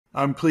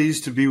I'm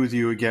pleased to be with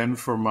you again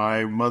for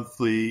my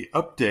monthly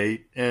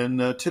update.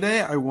 And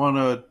today I want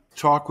to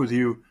talk with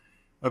you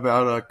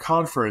about a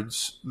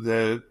conference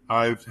that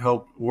I've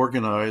helped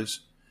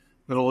organize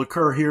that'll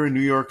occur here in New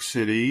York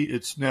City.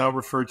 It's now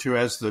referred to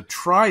as the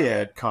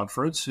Triad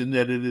Conference, in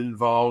that it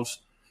involves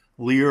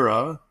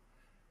LIRA.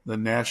 The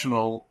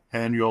National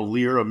Annual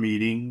LIRA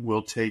meeting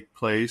will take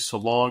place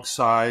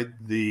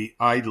alongside the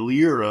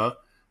ILIRA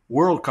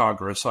World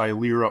Congress.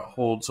 ILIRA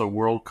holds a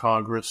World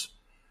Congress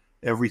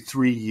every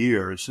 3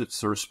 years.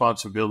 It's the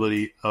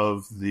responsibility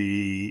of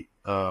the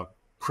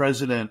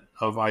president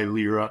of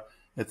ILIRA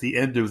at the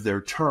end of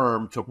their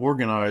term to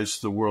organize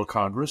the World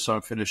Congress.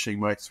 I'm finishing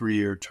my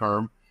 3-year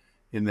term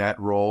in that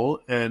role.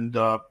 And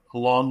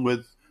along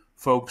with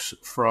folks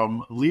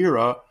from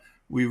LIRA,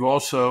 we've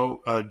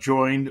also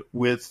joined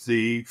with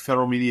the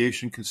Federal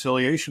Mediation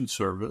Conciliation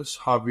Service.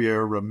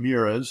 Javier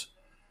Ramirez,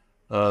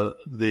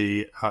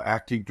 the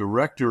acting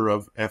director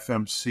of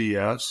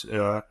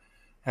FMCS,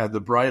 had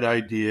the bright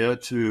idea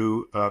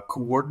to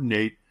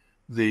coordinate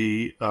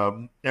the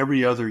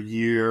every other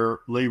year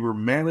labor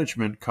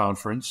management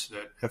conference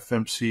that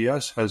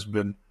FMCS has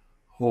been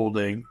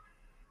holding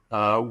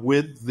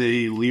with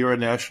the LIRA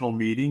National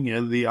Meeting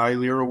and the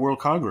ILIRA World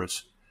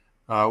Congress.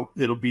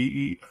 It'll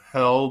be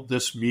held,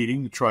 this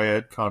meeting, the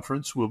Triad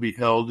Conference, will be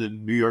held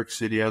in New York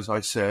City, as I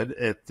said,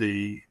 at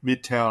the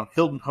Midtown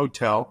Hilton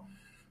Hotel,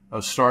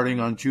 starting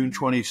on June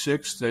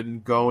 26th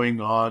and going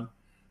on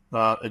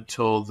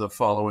until the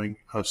following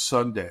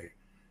Sunday.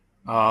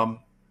 Now,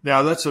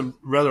 that's a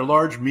rather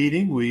large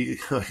meeting. We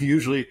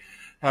usually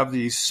have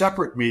these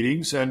separate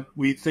meetings, and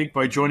we think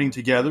by joining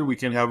together, we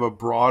can have a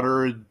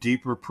broader,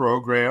 deeper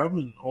program,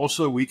 and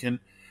also we can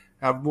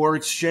have more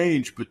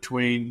exchange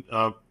between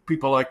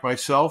people like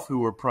myself,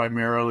 who are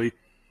primarily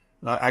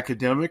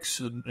academics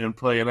and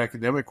play an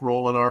academic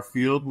role in our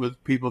field,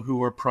 with people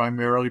who are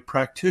primarily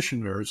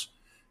practitioners.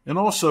 And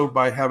also,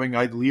 by having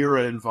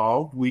ILIRA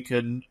involved, we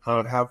can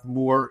have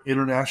more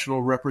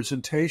international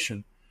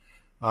representation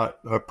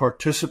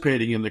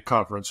participating in the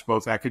conference,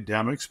 both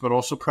academics but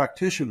also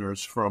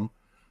practitioners from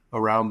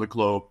around the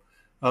globe.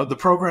 The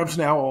program's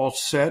now all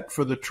set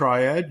for the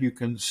Triad. You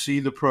can see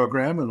the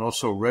program and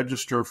also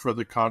register for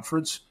the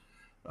conference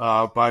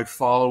by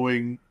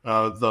following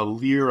the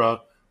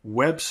LIRA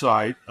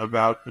website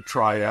about the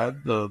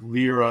Triad. The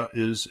LIRA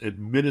is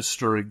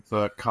administering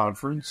the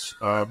conference.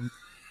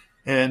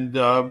 And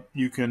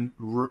you can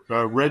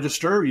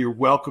register. You're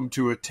welcome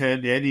to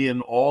attend any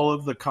and all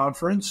of the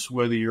conference,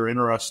 whether you're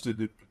interested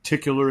in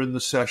particular in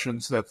the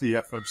sessions that the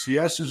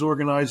FMCS is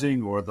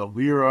organizing or the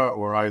LIRA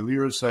or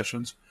ILIRA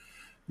sessions.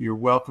 You're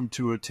welcome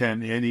to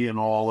attend any and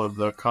all of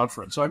the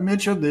conference. I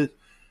mentioned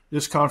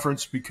this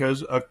conference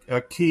because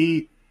a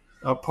key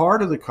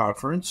part of the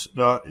conference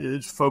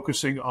is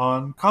focusing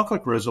on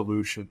conflict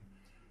resolution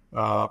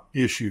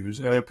issues,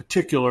 and in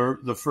particular,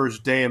 the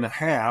first day and a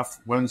half,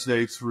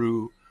 Wednesday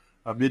through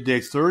midday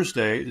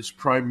Thursday, is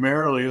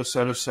primarily a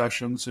set of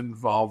sessions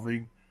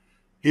involving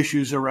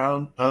issues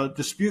around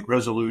dispute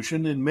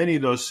resolution, and many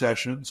of those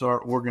sessions are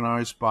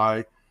organized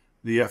by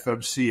the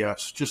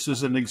FMCS. Just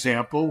as an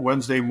example,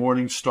 Wednesday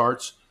morning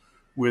starts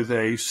with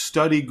a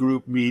study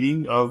group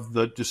meeting of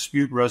the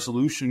dispute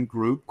resolution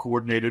group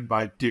coordinated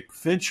by Dick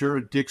Fincher.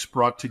 Dick's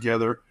brought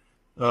together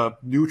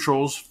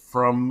neutrals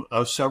from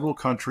several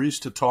countries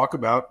to talk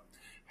about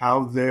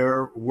how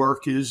their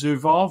work is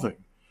evolving.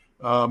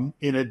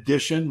 In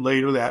addition,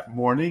 later that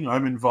morning,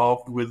 I'm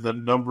involved with a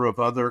number of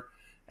other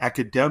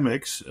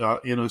academics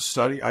in a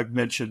study I've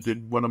mentioned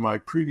in one of my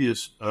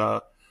previous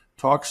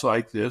talks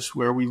like this,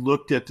 where we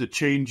looked at the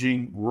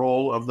changing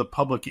role of the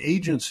public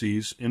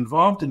agencies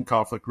involved in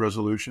conflict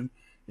resolution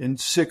in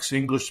 6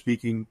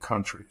 English-speaking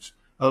countries.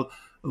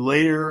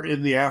 Later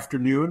in the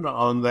afternoon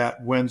on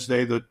that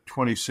Wednesday, the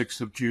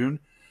 26th of June,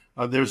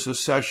 there's a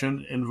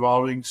session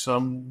involving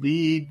some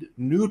lead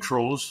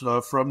neutrals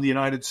from the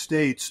United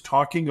States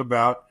talking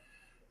about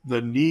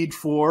the need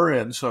for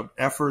and some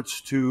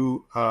efforts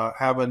to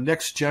have a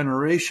next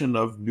generation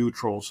of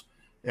neutrals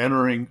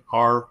entering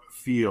our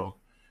field.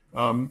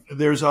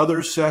 There's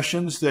other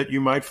sessions that you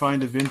might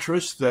find of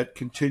interest that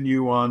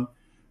continue on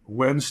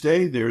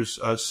Wednesday. There's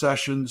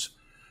sessions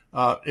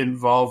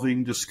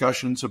involving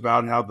discussions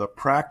about how the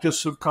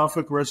practice of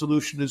conflict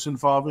resolution is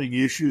evolving,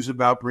 issues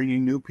about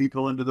bringing new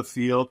people into the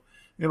field,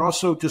 and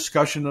also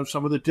discussion of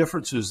some of the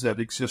differences that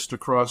exist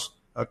across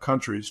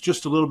countries.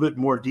 Just a little bit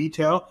more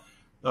detail.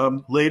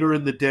 Later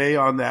in the day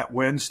on that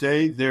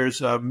Wednesday,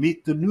 there's a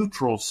Meet the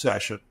Neutral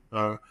session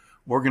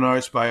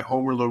organized by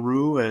Homer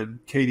LaRue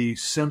and Katie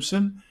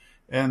Simpson.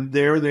 And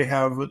there they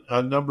have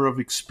a number of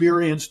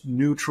experienced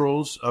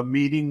neutrals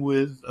meeting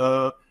with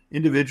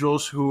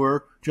individuals who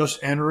are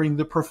just entering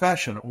the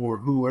profession or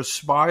who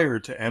aspire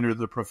to enter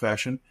the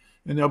profession.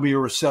 And there'll be a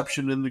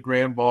reception in the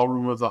Grand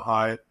Ballroom of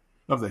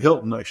the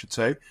Hilton, I should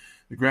say,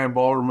 the Grand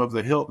Ballroom of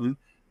the Hilton,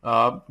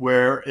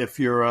 where if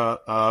you're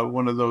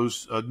one of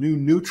those new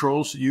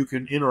neutrals, you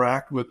can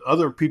interact with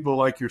other people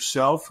like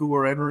yourself who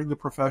are entering the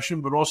profession,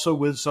 but also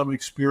with some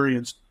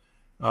experienced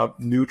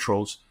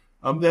neutrals.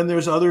 Then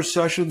there's other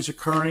sessions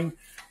occurring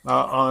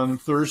on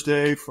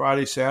Thursday,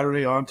 Friday,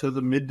 Saturday, on to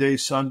the midday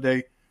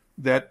Sunday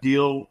that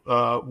deal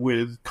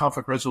with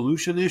conflict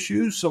resolution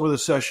issues. Some of the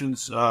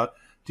sessions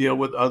deal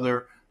with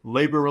other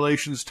labor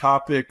relations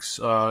topics,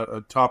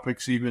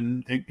 topics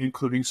even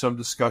including some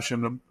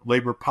discussion of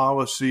labor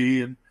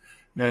policy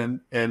and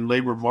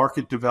labor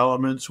market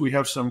developments. We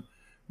have some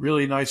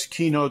really nice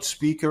keynote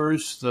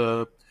speakers.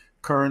 The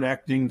current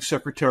acting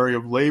Secretary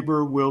of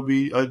Labor will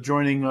be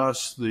joining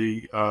us,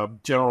 the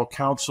General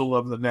Counsel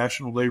of the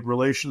National Labor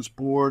Relations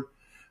Board.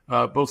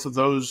 Both of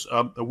those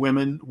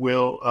women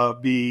will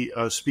be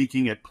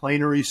speaking at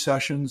plenary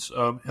sessions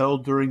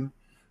held during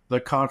the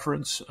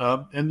conference.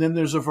 And then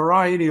there's a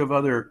variety of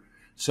other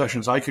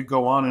sessions. I could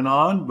go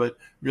on, but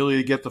really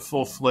to get the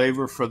full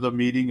flavor for the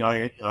meeting,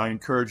 I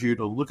encourage you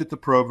to look at the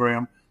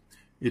program.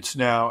 It's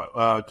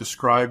now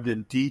described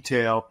in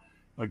detail,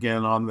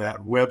 again, on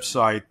that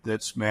website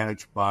that's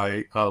managed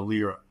by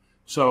Lyra.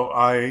 So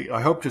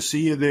I hope to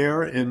see you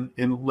there in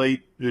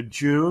late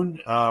June.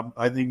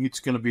 I think it's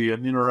going to be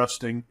an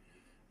interesting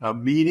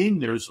meeting.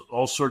 There's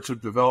all sorts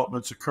of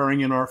developments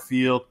occurring in our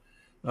field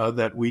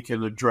that we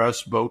can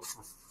address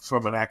both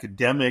from an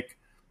academic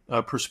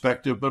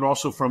perspective, but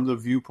also from the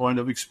viewpoint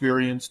of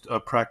experienced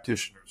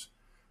practitioners.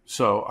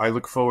 So I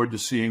look forward to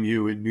seeing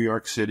you in New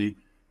York City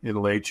in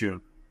late June.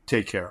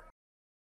 Take care.